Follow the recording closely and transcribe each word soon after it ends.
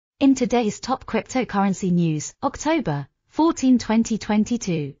In today's top cryptocurrency news, October 14,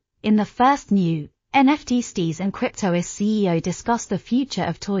 2022, in the first new, NFT Steez and Cryptoys CEO discuss the future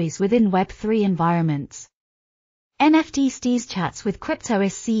of toys within Web3 environments. NFT Steez chats with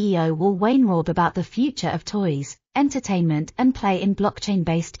Cryptoys CEO Wayne Robb about the future of toys, entertainment and play in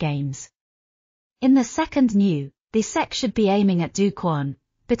blockchain-based games. In the second new, the SEC should be aiming at Do Kwon,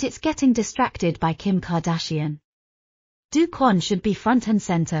 but it's getting distracted by Kim Kardashian. Do Kwon should be front and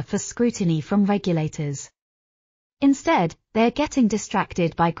center for scrutiny from regulators. Instead, they're getting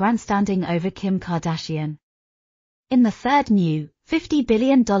distracted by grandstanding over Kim Kardashian. In the third new, $50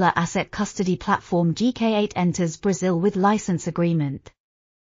 billion asset custody platform GK8 enters Brazil with license agreement.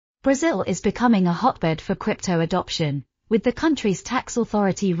 Brazil is becoming a hotbed for crypto adoption, with the country's tax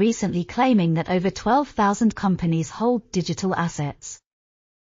authority recently claiming that over 12,000 companies hold digital assets.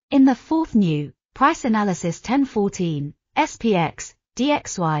 In the fourth new, price analysis 1014, SPX,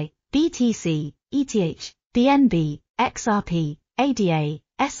 DXY, BTC, ETH, BNB, XRP, ADA,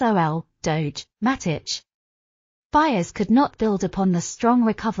 SOL, DOGE, MATIC. Buyers could not build upon the strong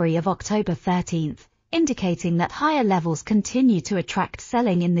recovery of October 13, indicating that higher levels continue to attract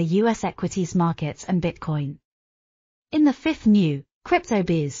selling in the US equities markets and Bitcoin. In the fifth new,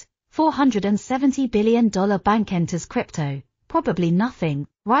 CryptoBiz, $470 billion bank enters crypto, probably nothing,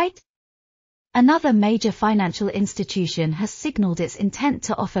 right? Another major financial institution has signaled its intent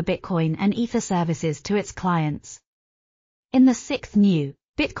to offer Bitcoin and Ether services to its clients. In the sixth new,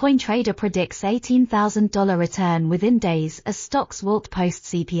 Bitcoin trader predicts $18,000 return within days as stocks wilt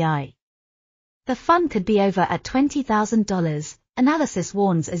post-CPI. The fund could be over at $20,000, analysis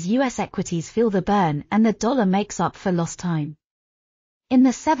warns, as US equities feel the burn and the dollar makes up for lost time. In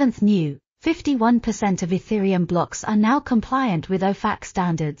the seventh new, 51% of Ethereum blocks are now compliant with OFAC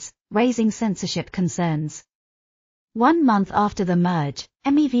standards, raising censorship concerns. 1 month after the merge,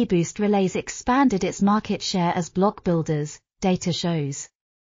 MEV Boost Relays expanded its market share as block builders, data shows.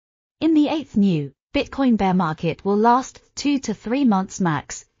 In the eighth new, Bitcoin bear market will last 2 to 3 months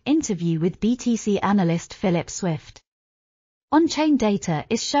max, interview with BTC analyst Philip Swift. On-chain data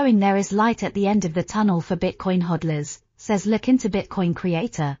is showing there is light at the end of the tunnel for Bitcoin hodlers, says Look Into Bitcoin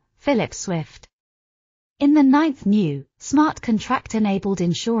creator, Philip Swift. In the ninth new, smart contract-enabled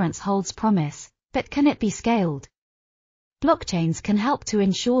insurance holds promise, but can it be scaled? Blockchains can help to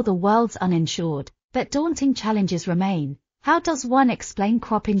insure the world's uninsured, but daunting challenges remain. How does one explain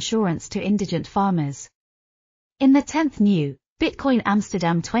crop insurance to indigent farmers? In the 10th new, Bitcoin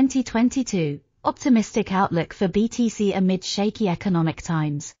Amsterdam 2022, optimistic outlook for BTC amid shaky economic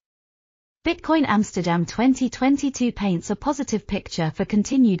times. Bitcoin Amsterdam 2022 paints a positive picture for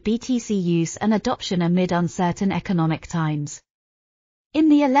continued BTC use and adoption amid uncertain economic times. In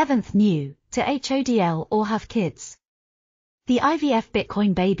the 11th new, to HODL or have kids. The IVF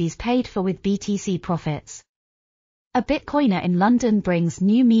Bitcoin Babies paid for with BTC profits. A Bitcoiner in London brings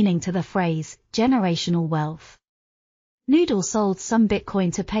new meaning to the phrase, generational wealth. Noodle sold some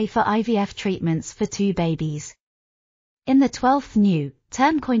Bitcoin to pay for IVF treatments for 2 babies. In the 12th new,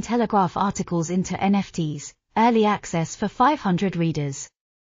 turn Cointelegraph articles into NFTs, early access for 500 readers.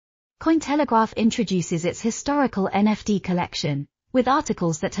 Cointelegraph introduces its historical NFT collection, with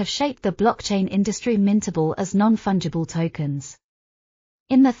articles that have shaped the blockchain industry mintable as non-fungible tokens.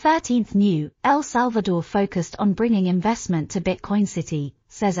 In the 13th new, El Salvador focused on bringing investment to Bitcoin City,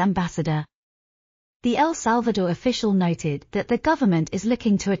 says ambassador. The El Salvador official noted that the government is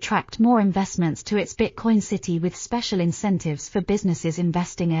looking to attract more investments to its Bitcoin city with special incentives for businesses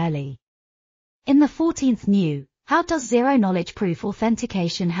investing early. In the 14th new, how does zero-knowledge proof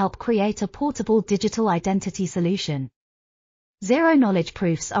authentication help create a portable digital identity solution? Zero-knowledge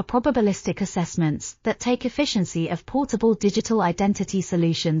proofs are probabilistic assessments that take efficiency of portable digital identity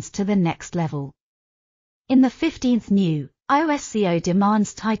solutions to the next level. In the 15th new, IOSCO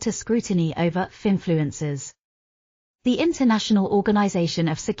demands tighter scrutiny over finfluencers. The International Organization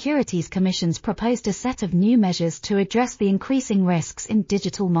of Securities Commissions proposed a set of new measures to address the increasing risks in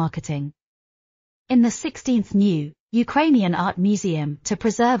digital marketing. In the 16th new, Ukrainian Art Museum to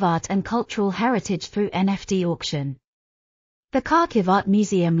preserve art and cultural heritage through NFT auction. The Kharkiv Art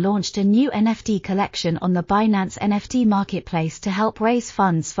Museum launched a new NFT collection on the Binance NFT marketplace to help raise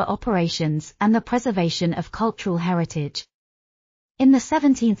funds for operations and the preservation of cultural heritage. In the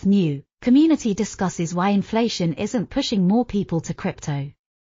 17th new, community discusses why inflation isn't pushing more people to crypto.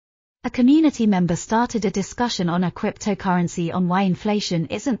 A community member started a discussion on a cryptocurrency on why inflation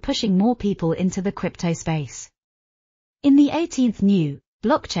isn't pushing more people into the crypto space. In the 18th new,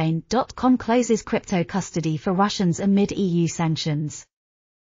 Blockchain.com closes crypto custody for Russians amid EU sanctions.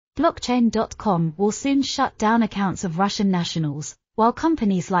 Blockchain.com will soon shut down accounts of Russian nationals, while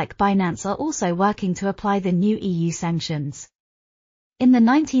companies like Binance are also working to apply the new EU sanctions. In the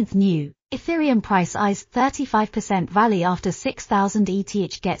 19th new, Ethereum price eyes 35% rally after 6,000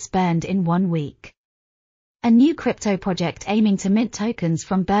 ETH gets burned in 1 week. A new crypto project aiming to mint tokens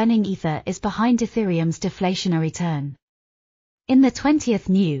from burning Ether is behind Ethereum's deflationary turn. In the 20th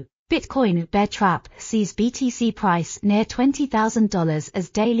new, Bitcoin bear trap sees BTC price near $20,000 as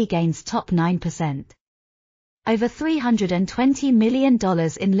daily gains top 9%. Over $320 million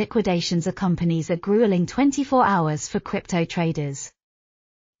in liquidations of companies are grueling 24 hours for crypto traders.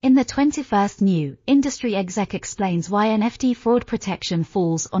 In the 21st new, industry exec explains why NFT fraud protection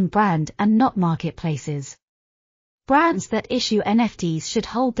falls on brand and not marketplaces. Brands that issue NFTs should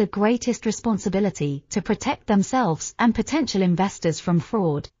hold the greatest responsibility to protect themselves and potential investors from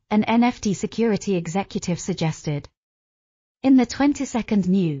fraud, an NFT security executive suggested. In the 22nd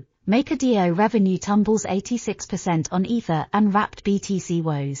new, MakerDAO revenue tumbles 86% on Ether and wrapped BTC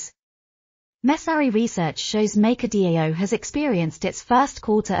woes. Messari research shows MakerDAO has experienced its first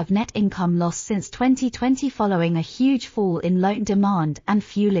quarter of net income loss since 2020 following a huge fall in loan demand and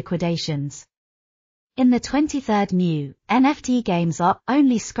few liquidations. In the 23rd new, NFT games are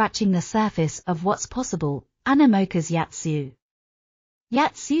only scratching the surface of what's possible, Animoca's Yatsu.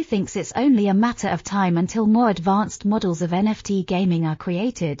 Yatsu thinks it's only a matter of time until more advanced models of NFT gaming are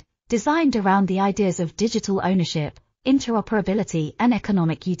created, designed around the ideas of digital ownership, interoperability and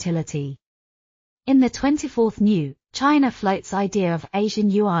economic utility. In the 24th new, China floats idea of Asian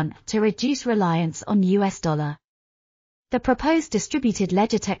yuan to reduce reliance on US dollar. The proposed distributed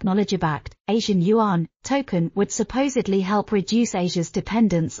ledger technology-backed Asian yuan token would supposedly help reduce Asia's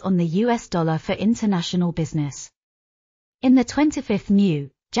dependence on the US dollar for international business. In the 25th new,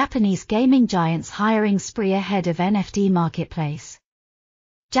 Japanese gaming giants hiring spree ahead of NFT marketplace.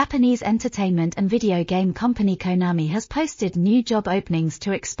 Japanese entertainment and video game company Konami has posted new job openings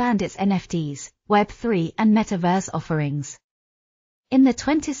to expand its NFTs, Web3 and Metaverse offerings. In the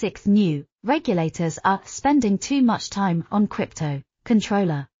 26th new, regulators are spending too much time on crypto,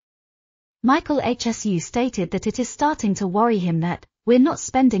 controller Michael HSU stated that it is starting to worry him that we're not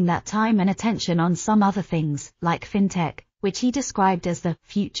spending that time and attention on some other things, like fintech, which he described as the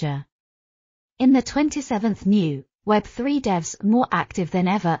future. In the 27th new, Web3 devs more active than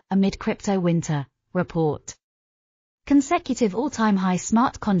ever amid crypto winter, report. Consecutive all-time high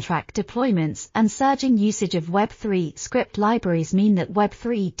smart contract deployments and surging usage of Web3 script libraries mean that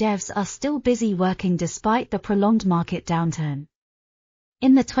Web3 devs are still busy working despite the prolonged market downturn.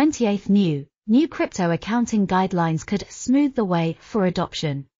 In the 28th new crypto accounting guidelines could smooth the way for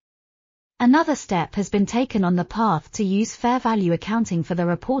adoption. Another step has been taken on the path to use fair value accounting for the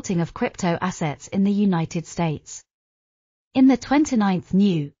reporting of crypto assets in the United States. In the 29th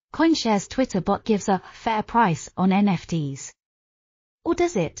new, CoinShares Twitter bot gives a fair price on NFTs. Or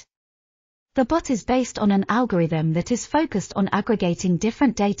does it? The bot is based on an algorithm that is focused on aggregating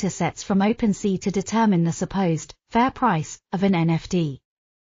different data sets from OpenSea to determine the supposed fair price of an NFT.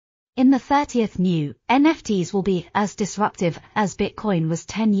 In the 30th new, NFTs will be as disruptive as Bitcoin was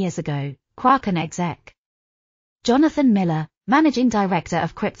 10 years ago, Kraken exec. Jonathan Miller, managing director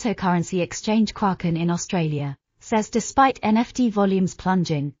of cryptocurrency exchange Kraken in Australia, says despite NFT volumes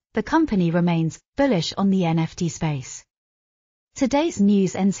plunging, the company remains bullish on the NFT space. Today's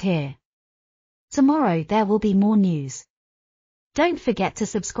news ends here. Tomorrow there will be more news. Don't forget to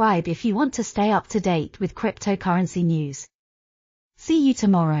subscribe if you want to stay up to date with cryptocurrency news. See you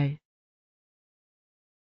tomorrow.